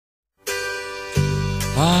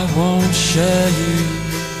I won't share you.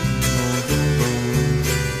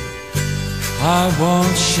 I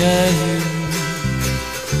won't share you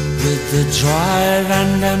with the drive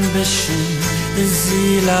and ambition, the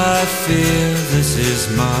zeal I feel. This is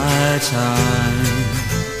my time.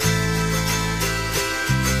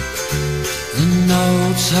 The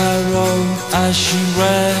notes I wrote as she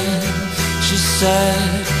read, she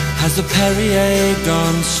said, has the Perrier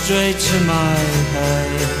gone straight to my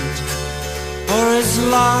head? Or is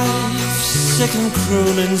life sick and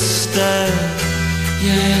cruel instead?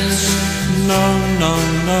 Yes, no, no,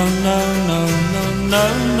 no, no, no, no, no,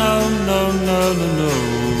 no, no, no, no, no.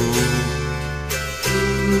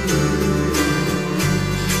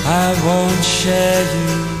 I won't share you.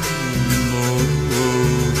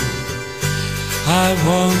 I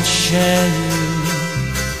won't share you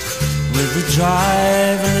with the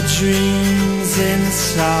drive and the dreams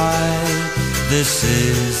inside. This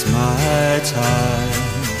is my time.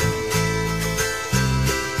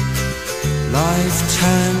 Life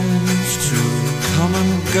tends to come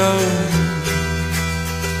and go.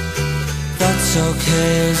 That's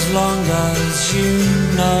okay as long as you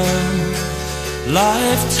know.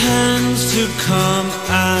 Life tends to come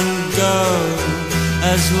and go,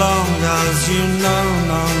 as long as you know,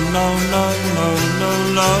 no, no, no, no, no,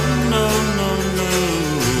 no, no, no, no.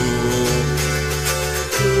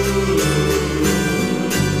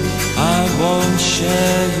 I won't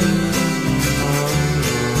share you.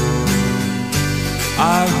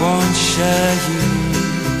 I won't share you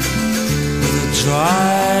with the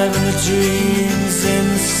drive and the dreams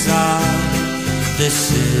inside. This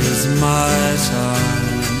is my time.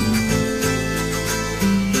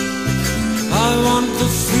 I want the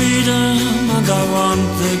freedom and I want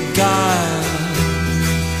the guile.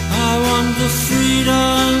 I want the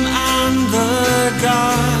freedom and the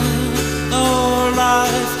guile. Oh,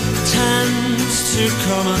 life tends to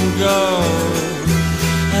come and go,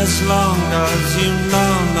 as long as you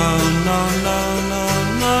know, no, no, no, no,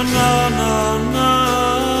 no, no, no, no.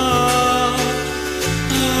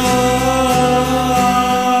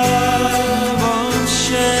 I won't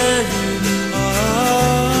share you.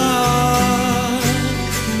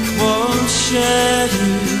 Share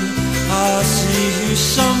you. I'll see you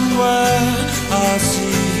somewhere, I'll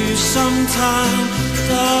see you sometime,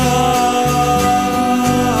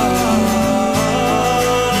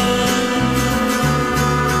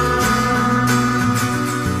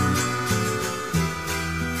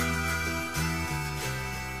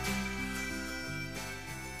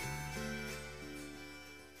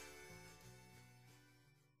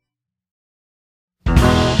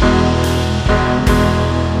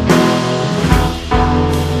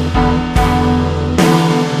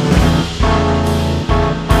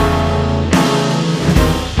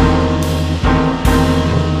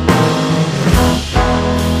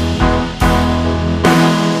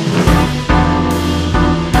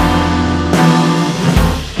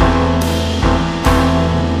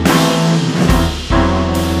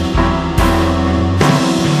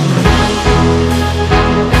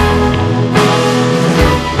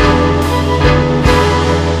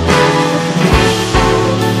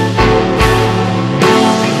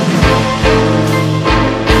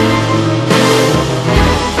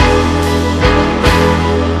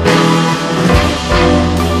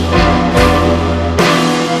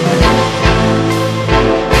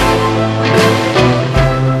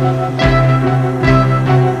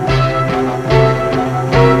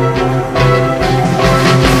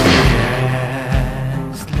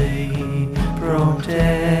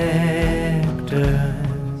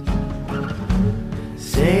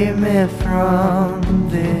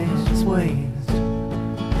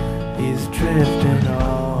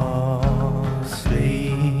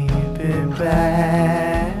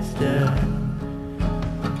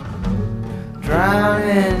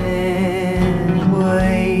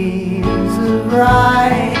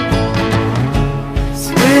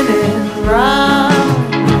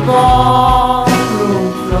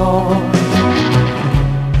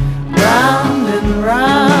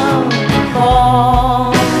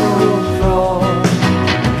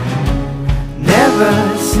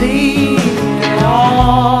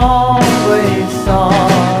 Always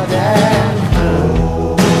sought after.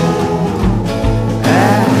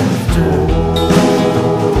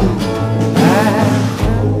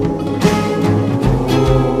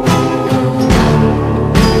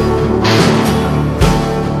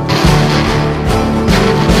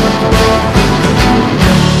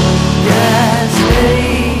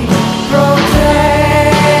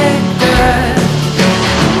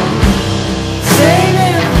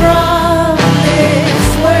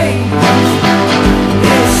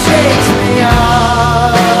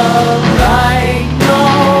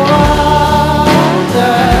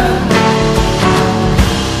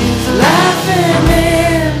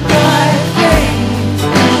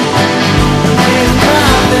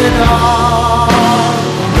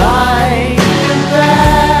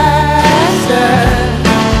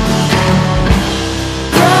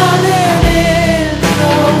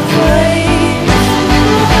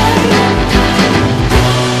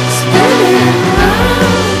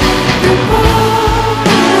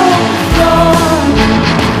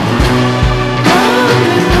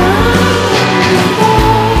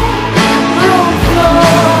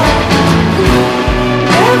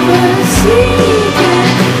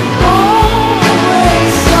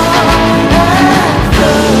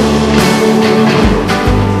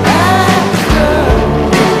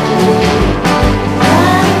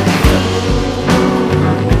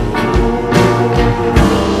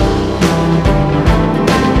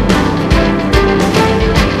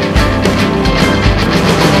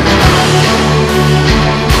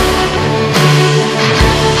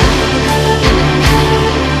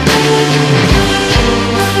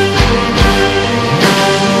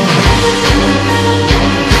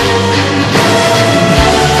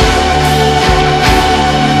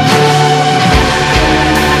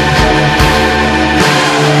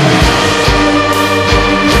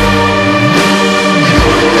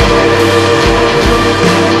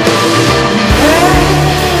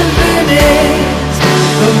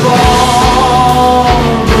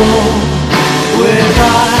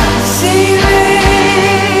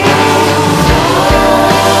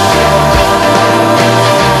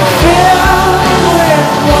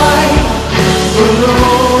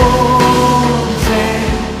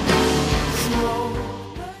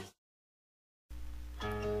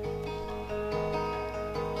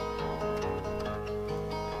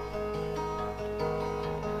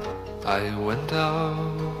 I went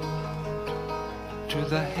out to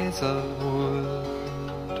the hazelwood,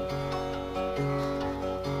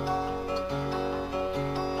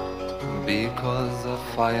 because a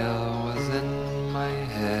fire was in my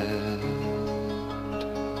head,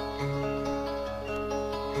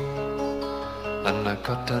 and I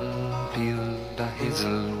cut and peeled a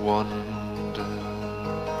hazel wand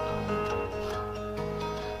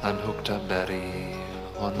and hooked a berry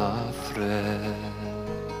on a thread.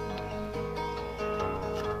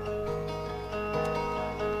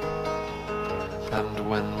 And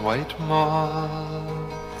when white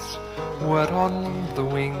moths were on the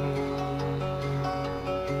wing,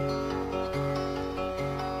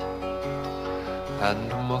 and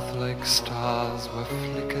moth-like stars were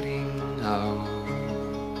flickering out,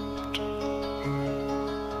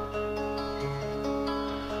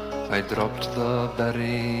 I dropped the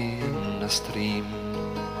berry in a stream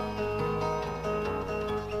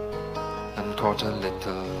and caught a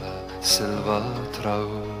little silver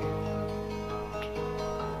trout.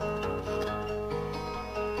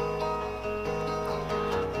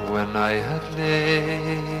 When I had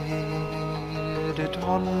laid it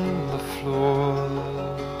on the floor,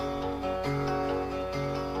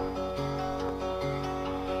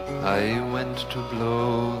 I went to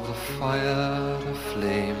blow the fire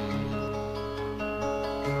aflame,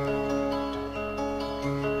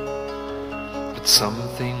 but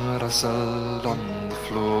something rustled on the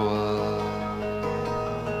floor,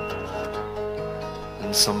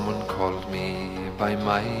 and someone called me by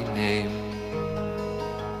my name.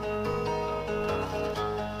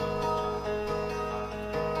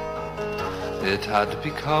 It had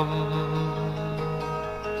become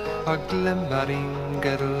a glimmering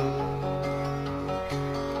girl,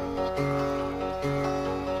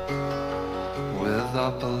 with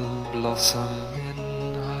apple blossom in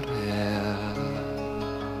her hair,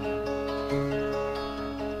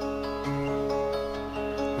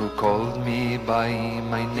 who called me by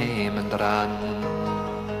my name and ran,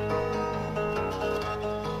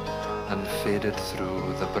 and faded through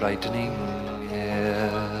the brightening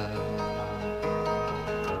air.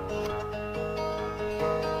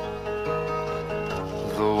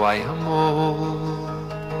 Though I am old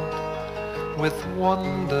with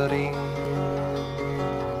wandering